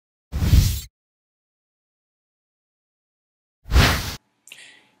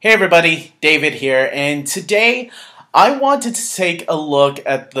Hey everybody, David here, and today I wanted to take a look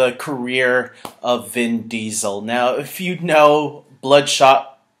at the career of Vin Diesel. Now, if you know,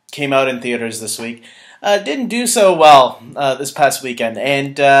 Bloodshot came out in theaters this week. Didn't do so well this past weekend,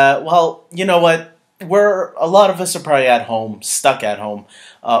 and well, you know what? A lot of us are probably at home, stuck at home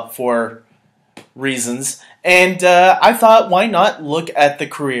for reasons. And I thought, why not look at the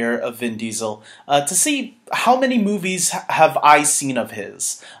career of Vin Diesel to see how many movies have I seen of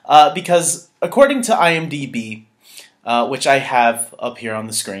his? Because according to IMDb, which I have up here on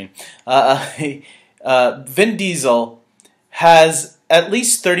the screen, Vin Diesel has at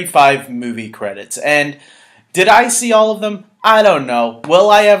least 35 movie credits. And did I see all of them? I don't know. Will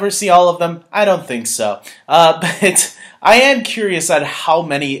I ever see all of them? I don't think so. But I am curious at how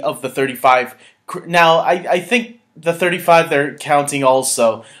many of the 35. Now, I think the 35 they're counting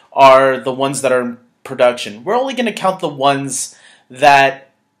also are the ones that are in production. We're only going to count the ones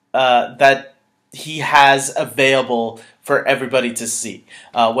that that he has available for everybody to see,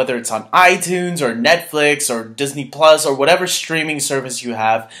 whether it's on iTunes or Netflix or Disney Plus or whatever streaming service you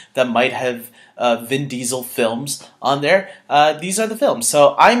have that might have Vin Diesel films on there. These are the films.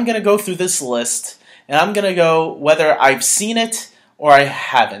 So I'm going to go through this list, and I'm going to go whether I've seen it or I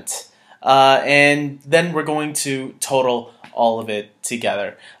haven't. And then we're going to total all of it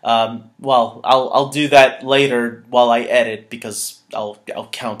together. Well, I'll do that later while I edit because I'll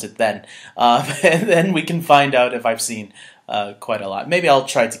count it then. And then we can find out if I've seen quite a lot. Maybe I'll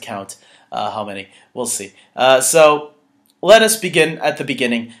try to count how many. We'll see. So let us begin at the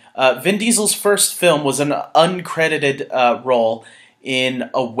beginning. Vin Diesel's first film was an uncredited role in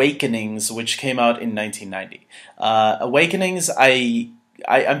Awakenings, which came out in 1990. Awakenings,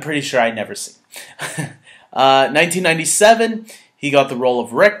 I'm pretty sure I never seen. 1997, he got the role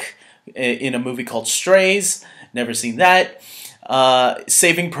of Rick in a movie called Strays. Never seen that.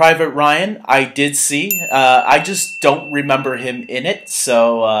 Saving Private Ryan, I did see. I just don't remember him in it,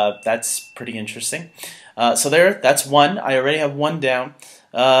 so that's pretty interesting. So that's one. I already have one down.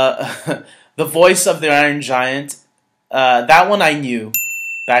 The Voice of the Iron Giant, that one I knew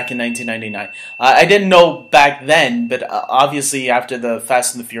back in 1999. I didn't know back then, but obviously after the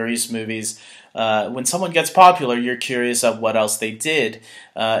Fast and the Furious movies, when someone gets popular, you're curious of what else they did.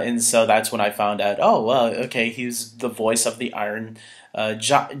 And so that's when I found out, oh, well, okay, he's the voice of the Iron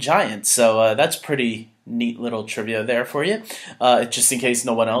Giant. So that's pretty neat little trivia there for you, just in case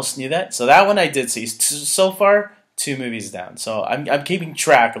no one else knew that. So that one I did see. So far, 2 movies down. So I'm keeping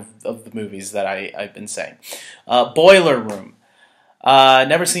track of the movies that I've been saying. Boiler Room.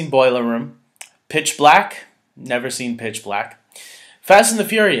 Never seen Boiler Room. Pitch Black. Never seen Pitch Black. Fast and the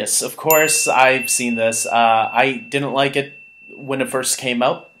Furious. Of course, I've seen this. I didn't like it when it first came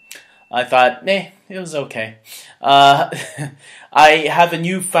out. I thought, it was okay. I have a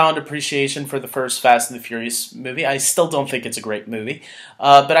newfound appreciation for the first Fast and the Furious movie. I still don't think it's a great movie,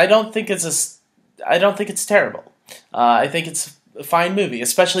 but I don't think it's terrible. I think it's a fine movie,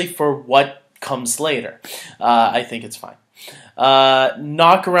 especially for what comes later. I think it's fine.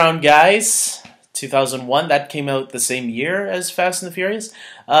 Knockaround Guys, 2001. That came out the same year as Fast and the Furious.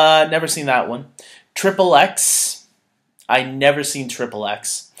 Never seen that one. Triple X. I never seen Triple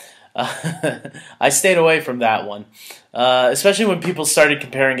X. I stayed away from that one. Especially when people started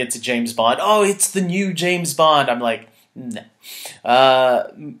comparing it to James Bond. Oh, it's the new James Bond. I'm like, no.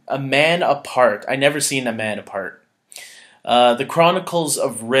 A Man Apart. I never seen A Man Apart. The Chronicles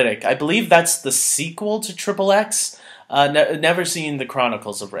of Riddick. I believe that's the sequel to Triple X. Never seen The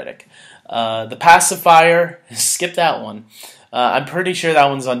Chronicles of Riddick. The Pacifier. Skip that one. I'm pretty sure that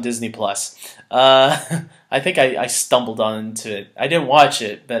one's on Disney Plus. I think I stumbled onto it. I didn't watch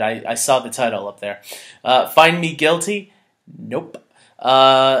it, but I saw the title up there. Find Me Guilty. Nope.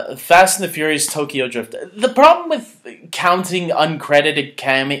 Fast and the Furious Tokyo Drift. The problem with counting uncredited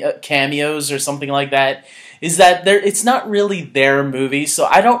cameos or something like that is that it's not really their movie, so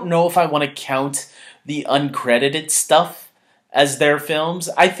I don't know if I want to count the uncredited stuff as their films.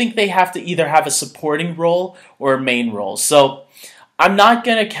 I think they have to either have a supporting role or a main role. So I'm not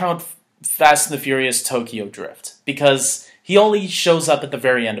going to count Fast and the Furious Tokyo Drift because he only shows up at the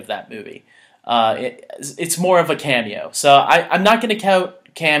very end of that movie. It's more of a cameo. So I'm not going to count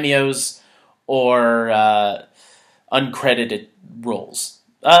cameos or uncredited roles.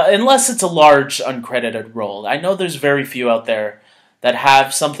 Unless it's a large uncredited role. I know there's very few out there that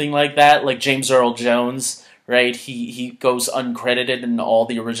have something like that, like James Earl Jones, right? He goes uncredited in all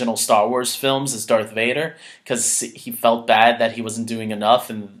the original Star Wars films as Darth Vader because he felt bad that he wasn't doing enough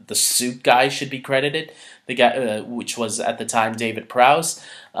and the suit guy should be credited, the guy which was at the time David Prowse.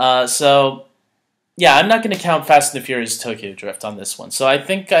 So Yeah, I'm not going to count Fast and the Furious Tokyo Drift on this one. So I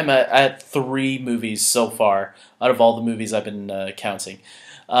think I'm at 3 movies so far out of all the movies I've been counting.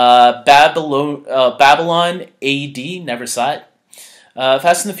 Babylon AD, never saw it.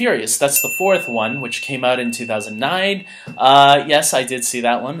 Fast and the Furious, that's the fourth one, which came out in 2009. Yes, I did see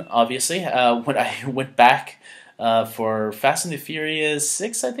that one, obviously. When I went back for Fast and the Furious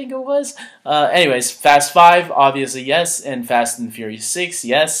 6, I think it was. Anyways, Fast 5, obviously, yes. And Fast and the Furious 6,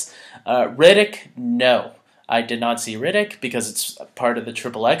 yes. Riddick, no. I did not see Riddick because it's part of the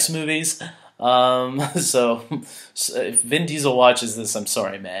Triple X movies. So if Vin Diesel watches this, I'm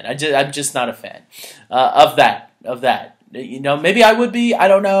sorry, man. I'm just not a fan of that. You know, maybe I would be. I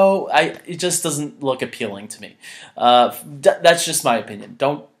don't know. It just doesn't look appealing to me. That's just my opinion.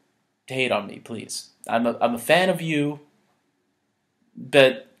 Don't hate on me, please. I'm a fan of you.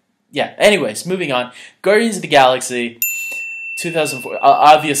 But yeah. Anyways, moving on. Guardians of the Galaxy, 2004.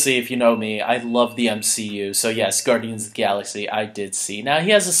 Obviously, if you know me, I love the MCU. So yes, Guardians of the Galaxy, I did see. Now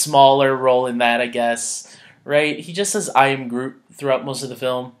he has a smaller role in that, I guess. Right? He just says "I am Groot" throughout most of the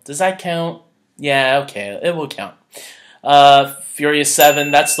film. Does that count? Yeah. Okay, it will count. Furious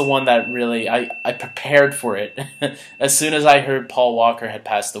 7, that's the one that really, I prepared for it. As soon as I heard Paul Walker had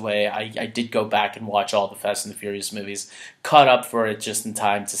passed away, I did go back and watch all the Fast and the Furious movies, caught up for it just in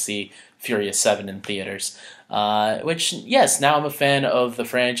time to see Furious 7 in theaters. Which, yes, now I'm a fan of the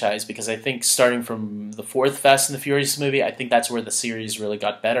franchise, because I think starting from the fourth Fast and the Furious movie, I think that's where the series really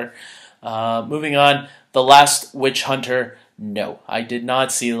got better. Moving on, The Last Witch Hunter, no, I did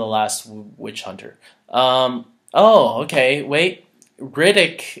not see The Last Witch Hunter. Oh, okay, wait.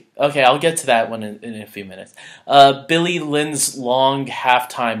 Riddick. Okay, I'll get to that one in a few minutes. Billy Lynn's Long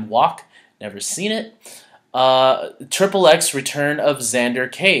Halftime Walk. Never seen it. Triple X Return of Xander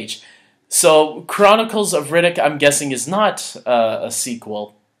Cage. So, Chronicles of Riddick, I'm guessing, is not a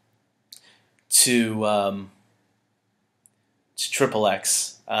sequel to Triple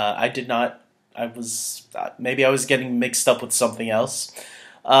X. I did not. Maybe I was getting mixed up with something else.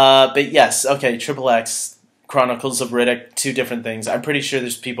 But yes, okay, Triple X. Chronicles of Riddick, two different things. I'm pretty sure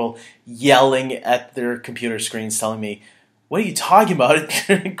there's people yelling at their computer screens telling me, what are you talking about?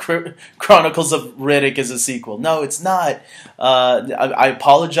 Chronicles of Riddick is a sequel. No, it's not. I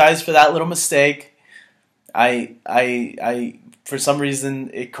apologize for that little mistake. I for some reason,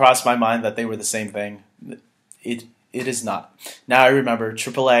 it crossed my mind that they were the same thing. It is not. Now I remember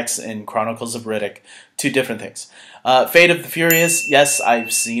Triple X and Chronicles of Riddick, two different things. Fate of the Furious, yes,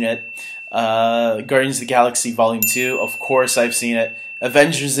 I've seen it. Guardians of the Galaxy Volume 2, of course I've seen it.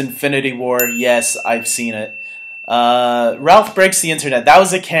 Avengers Infinity War, yes, I've seen it. Ralph Breaks the Internet, that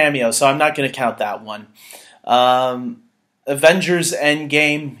was a cameo, so I'm not going to count that one. Avengers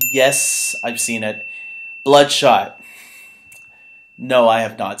Endgame, yes, I've seen it. Bloodshot, no, I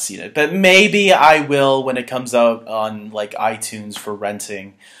have not seen it. But maybe I will when it comes out on like iTunes for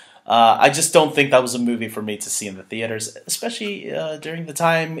renting. I just don't think that was a movie for me to see in the theaters, especially during the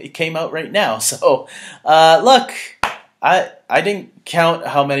time it came out right now. So, look, I didn't count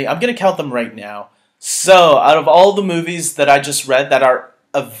how many. I'm going to count them right now. So, out of all the movies that I just read that are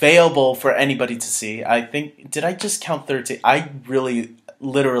available for anybody to see, I think, did I just count 13? I really,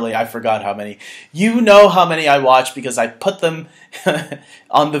 literally, I forgot how many. You know how many I watched because I put them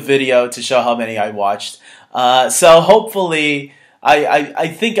on the video to show how many I watched. So, hopefully, I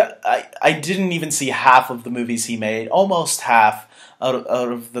think I didn't even see half of the movies he made, almost half out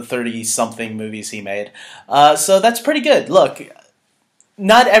of the 30-something movies he made. So that's pretty good. Look,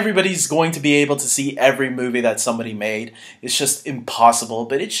 not everybody's going to be able to see every movie that somebody made. It's just impossible.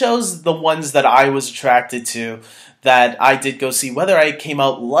 But it shows the ones that I was attracted to, that I did go see. Whether I came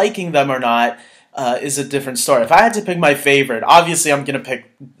out liking them or not is a different story. If I had to pick my favorite, obviously I'm going to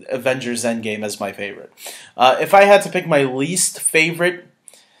pick Avengers Endgame as my favorite. If I had to pick my least favorite,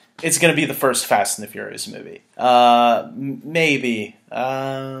 it's going to be the first Fast and the Furious movie. Maybe.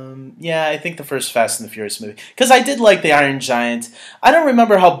 Yeah, I think the first Fast and the Furious movie. Because I did like the Iron Giant. I don't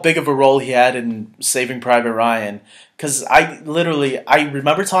remember how big of a role he had in Saving Private Ryan. Because I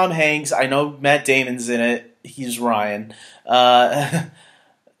remember Tom Hanks. I know Matt Damon's in it. He's Ryan. I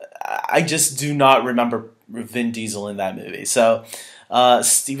just do not remember Vin Diesel in that movie. So,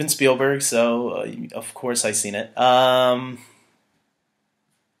 Steven Spielberg, so of course I've seen it.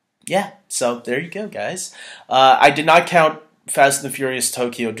 Yeah, so there you go, guys. I did not count Fast and the Furious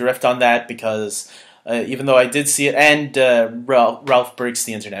Tokyo Drift on that because even though I did see it, and Ralph Breaks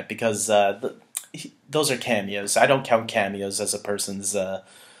the Internet, because those are cameos. I don't count cameos as a person's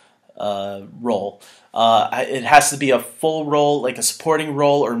role. It has to be a full role, like a supporting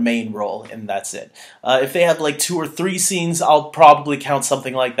role or main role, and that's it. If they have like 2 or 3 scenes, I'll probably count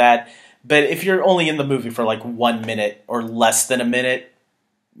something like that. But if you're only in the movie for like 1 minute or less than a minute,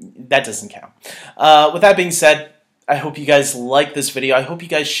 that doesn't count. With that being said, I hope you guys like this video. I hope you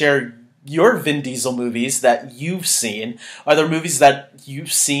guys share your Vin Diesel movies that you've seen. Are there movies that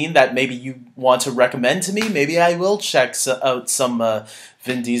you've seen that maybe you want to recommend to me? Maybe I will check out some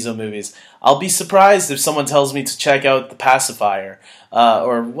Vin Diesel movies. I'll be surprised if someone tells me to check out The Pacifier.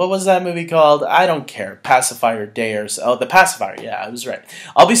 Or what was that movie called? I don't care. Pacifier Day or so. Oh, The Pacifier. Yeah, I was right.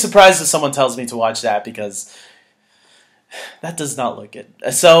 I'll be surprised if someone tells me to watch that because that does not look good.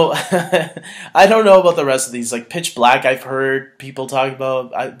 So, I don't know about the rest of these. Like, Pitch Black, I've heard people talk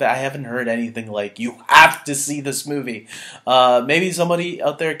about. I haven't heard anything like, you have to see this movie. Maybe somebody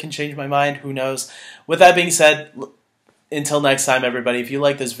out there can change my mind. Who knows? With that being said, until next time, everybody, if you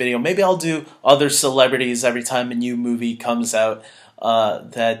like this video, maybe I'll do other celebrities every time a new movie comes out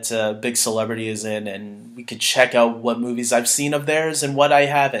that big celebrity is in, and we could check out what movies I've seen of theirs and what I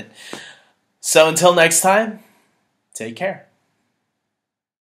haven't. So, until next time, take care.